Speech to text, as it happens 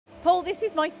Paul, this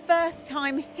is my first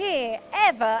time here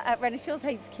ever at Renishaw's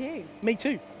HQ. Me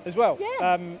too, as well.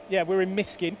 Yeah. We're in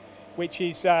Miskin, which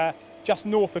is just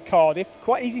north of Cardiff.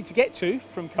 Quite easy to get to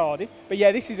from Cardiff. But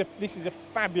yeah, this is a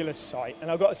fabulous site,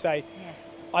 and I've got to say,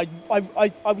 I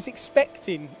was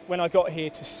expecting when I got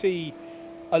here to see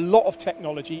a lot of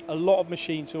technology, a lot of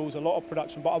machine tools, a lot of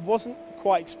production, but I wasn't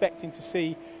quite expecting to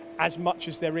see as much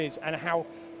as there is, and how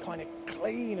kind of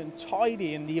clean and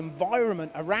tidy, and the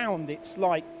environment around it's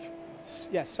like,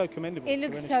 yeah, so commendable. It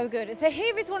looks so good. So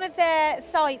here is one of their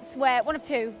sites, one of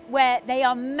two, where they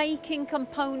are making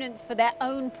components for their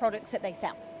own products that they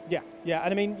sell. Yeah,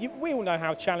 and I mean, we all know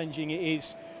how challenging it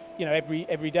is. You know,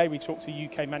 every day we talk to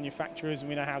UK manufacturers, and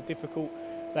we know how difficult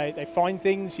they find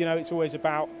things. You know, it's always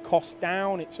about cost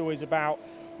down. It's always about,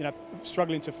 you know,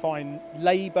 struggling to find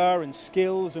labour and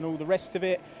skills and all the rest of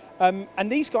it.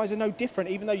 And these guys are no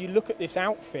different. Even though you look at this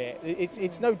outfit,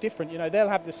 it's no different. You know, they'll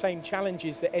have the same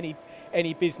challenges that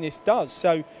any business does.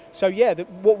 So yeah,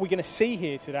 what we're going to see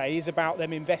here today is about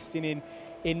them investing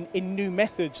in new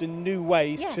methods and new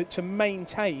ways to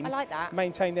maintain, I like that,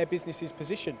 maintain their business's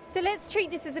position. So let's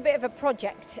treat this as a bit of a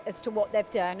project as to what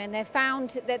they've done, and they've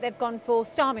found that they've gone for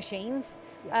star machines.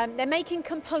 They're making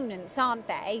components, aren't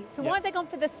they? So why have they gone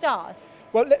for the stars?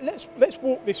 Well, let's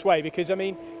walk this way, because I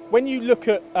mean, when you look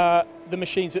at the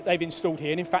machines that they've installed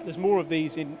here, and in fact there's more of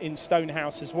these in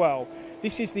Stonehouse as well.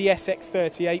 This is the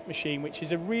SX38 machine, which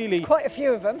is a really... There's quite a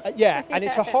few of them. And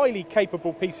it's a highly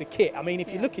capable piece of kit. I mean,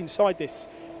 if you look inside this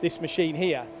machine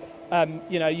here,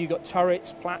 you know, you've got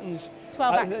turrets, platens...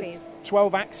 12 axes.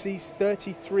 12 axes,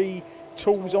 33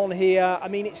 tools on here. I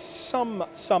mean, it's some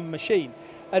machine.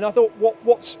 And I thought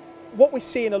what we're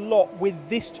seeing a lot with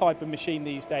this type of machine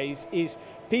these days is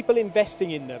people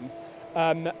investing in them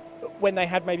when they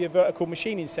had maybe a vertical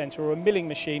machining centre or a milling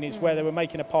machine is where they were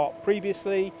making a part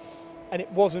previously, and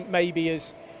it wasn't maybe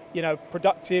as, you know,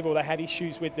 productive, or they had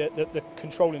issues with the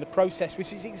controlling the process,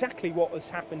 which is exactly what has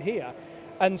happened here.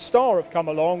 And Star have come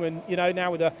along, and you know,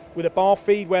 now with a bar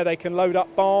feed where they can load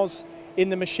up bars in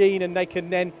the machine, and they can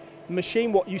then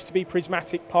machine what used to be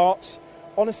prismatic parts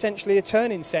on essentially a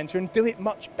turning centre and do it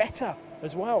much better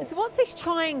as well. So what's this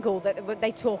triangle that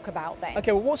they talk about then?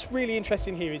 Okay, well, what's really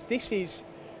interesting here is this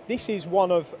is one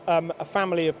of a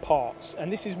family of parts, and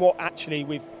this is what actually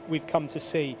we've come to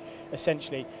see.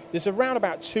 Essentially, there's around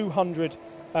about 200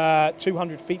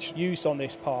 features used on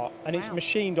this part, and it's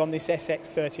machined on this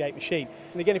SX38 machine.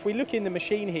 And again, if we look in the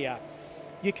machine here,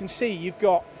 you can see you've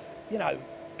got, you know,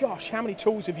 gosh, how many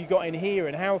tools have you got in here,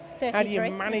 and how do you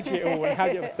manage it all, and how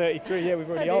do you have 33? Yeah, we've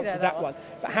already answered that one.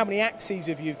 But how many axes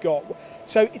have you got?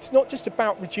 So it's not just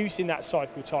about reducing that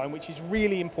cycle time, which is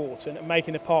really important, and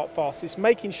making the part fast. It's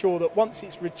making sure that once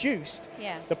it's reduced,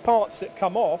 the parts that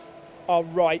come off are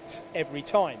right every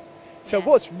time. So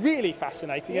what's really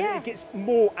fascinating, and it gets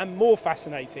more and more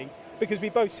fascinating, because we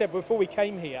both said before we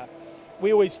came here,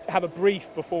 we always have a brief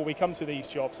before we come to these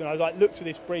jobs, and I looked at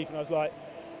this brief and I was like,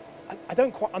 I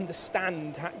don't quite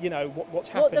understand, you know, what's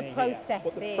happening here,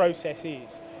 what the process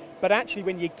is. But actually,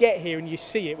 when you get here and you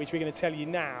see it, which we're going to tell you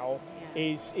now,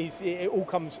 is it all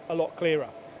comes a lot clearer.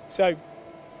 So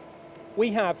we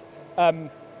have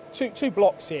two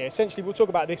blocks here. Essentially, we'll talk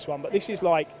about this one, but this is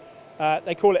like,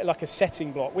 they call it like a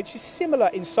setting block, which is similar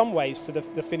in some ways to the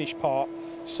finished part,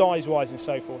 size-wise and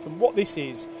so forth. And what this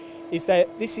is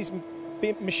that this is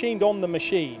machined on the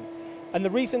machine. And the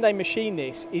reason they machine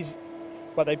this is,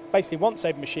 well, they basically, once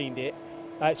they've machined it,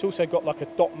 it's also got like a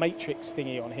dot matrix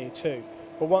thingy on here too.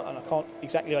 But and I can't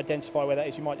exactly identify where that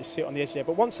is, you might just see it on the edge there.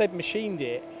 But once they've machined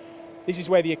it, this is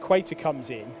where the Equator comes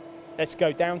in. Let's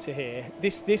go down to here.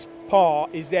 This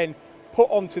part is then put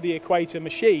onto the Equator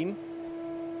machine,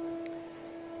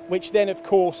 which then, of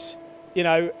course, you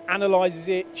know, analyses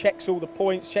it, checks all the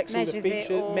points, checks all the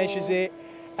features, measures it,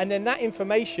 and then that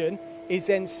information is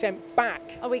then sent back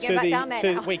to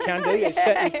the we can do it's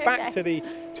back to the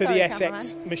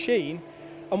SX machine,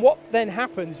 and what then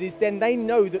happens is then they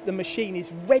know that the machine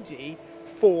is ready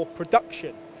for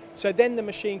production. So then the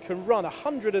machine can run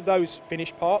 100 of those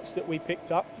finished parts that we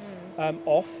picked up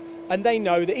off, and they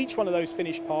know that each one of those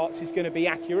finished parts is going to be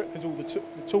accurate because all the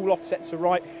tool offsets are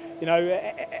right. You know,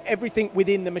 everything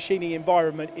within the machining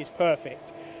environment is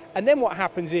perfect. And then what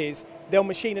happens is they'll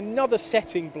machine another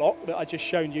setting block that I just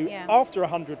shown you after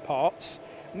 100 parts,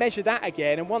 measure that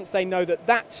again, and once they know that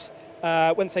that's,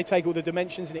 once they take all the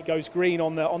dimensions and it goes green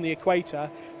on the Equator,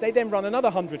 they then run another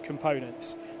 100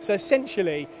 components. So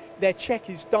essentially, their check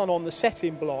is done on the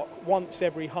setting block once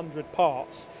every 100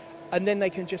 parts, and then they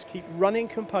can just keep running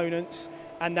components,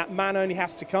 and that man only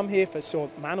has to come here for,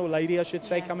 man or lady I should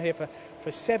say, come here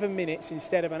for 7 minutes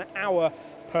instead of an hour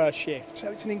per shift.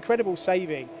 So it's an incredible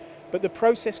saving. But the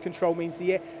process control means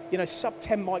sub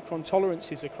 10 micron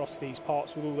tolerances across these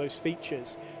parts with all those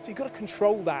features. So you've got to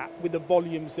control that with the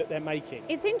volumes that they're making.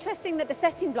 It's interesting that the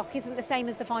setting block isn't the same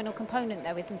as the final component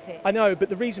though, isn't it? I know, but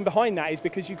the reason behind that is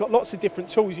because you've got lots of different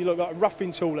tools. You've got a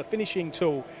roughing tool, a finishing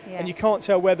tool, and you can't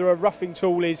tell whether a roughing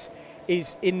tool is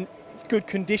in good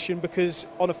condition because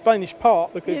on a finished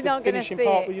part, because the finishing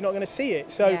part, you're not going to see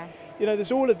it. So,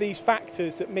 there's all of these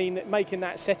factors that mean that making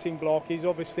that setting block is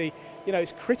obviously,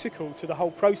 it's critical to the whole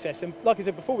process. And like I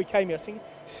said, before we came here, I was thinking,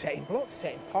 setting block,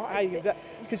 setting part, how you do that?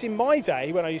 Because in my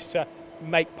day, when I used to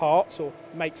make parts or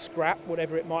make scrap,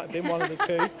 whatever it might have been, one of the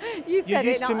two, you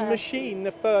used to machine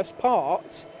the first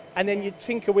part, and then you'd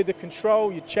tinker with the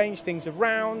control, you'd change things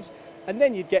around, and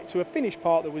then you'd get to a finished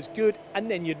part that was good, and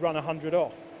then you'd run 100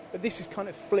 off. But this has kind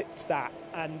of flipped that,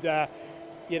 and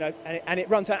and it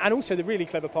runs out. And also the really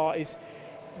clever part is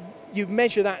you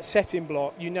measure that setting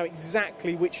block, you know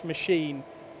exactly which machine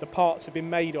the parts have been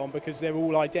made on because they're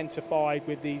all identified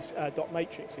with these dot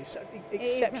matrices. So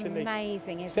exceptionally, it is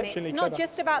amazing, isn't exceptionally it? It's clever. not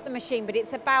just about the machine, but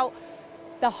it's about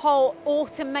the whole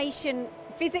automation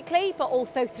physically, but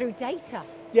also through data.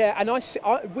 Yeah, and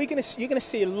you're going to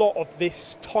see a lot of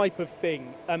this type of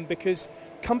thing because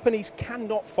companies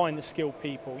cannot find the skilled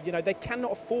people. They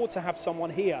cannot afford to have someone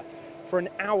here for an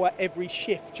hour every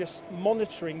shift just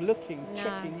monitoring, looking,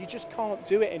 checking. You just can't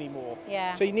do it anymore.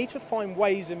 Yeah. So you need to find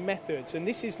ways and methods, and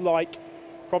this is like,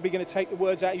 probably going to take the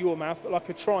words out of your mouth, but like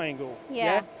a triangle.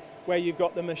 Yeah. Where you've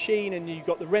got the machine and you've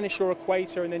got the Renishaw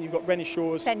Equator and then you've got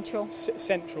Renishaw's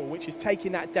Central, which is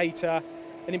taking that data.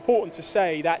 And important to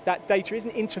say that that data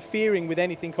isn't interfering with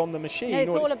anything on the machine. No,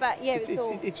 it's all about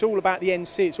it's all about the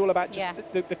NC. It's all about just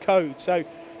the code. So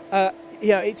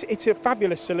it's a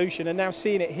fabulous solution. And now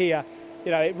seeing it here,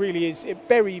 it really is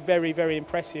very, very, very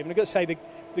impressive. And I've got to say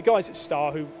the guys at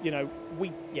Star, who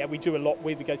we do a lot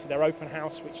with. We go to their open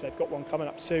house, which they've got one coming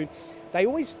up soon. They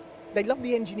love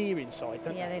the engineering side,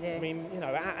 don't they? Yeah, they do. I mean,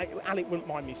 Alec wouldn't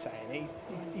mind me saying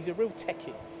he's a real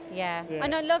techie. Yeah,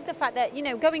 and I love the fact that,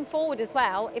 going forward as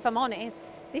well, if I'm honest,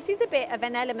 this is a bit of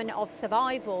an element of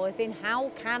survival, as in how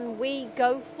can we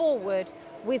go forward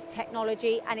with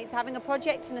technology, and it's having a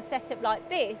project and a setup like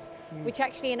this, which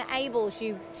actually enables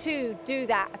you to do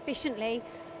that efficiently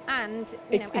and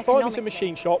if I was a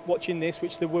machine shop watching this,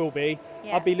 which there will be,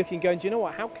 I'd be looking, going, do you know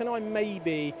what, how can I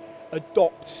maybe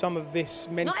adopt some of this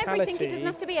mentality? Not everything, it doesn't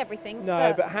have to be everything.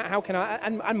 No, but how can I,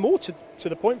 and more to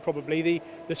the point probably,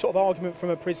 the sort of argument from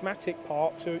a prismatic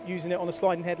part to using it on a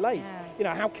sliding head lathe.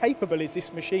 Yeah. How capable is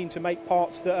this machine to make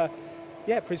parts that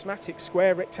are, prismatic,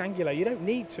 square, rectangular? You don't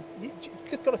need to,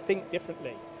 you've got to think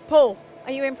differently. Paul,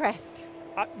 are you impressed?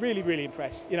 Really, really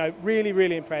impressed. Really,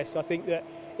 really impressed. I think that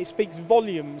it speaks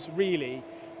volumes, really,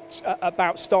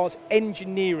 about Star's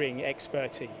engineering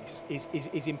expertise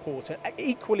is important.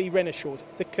 Equally, Renishaw's,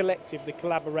 the collective, the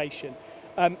collaboration.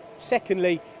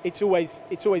 Secondly, it's always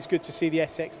good to see the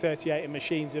SX38 and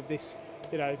machines of this,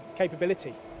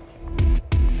 capability.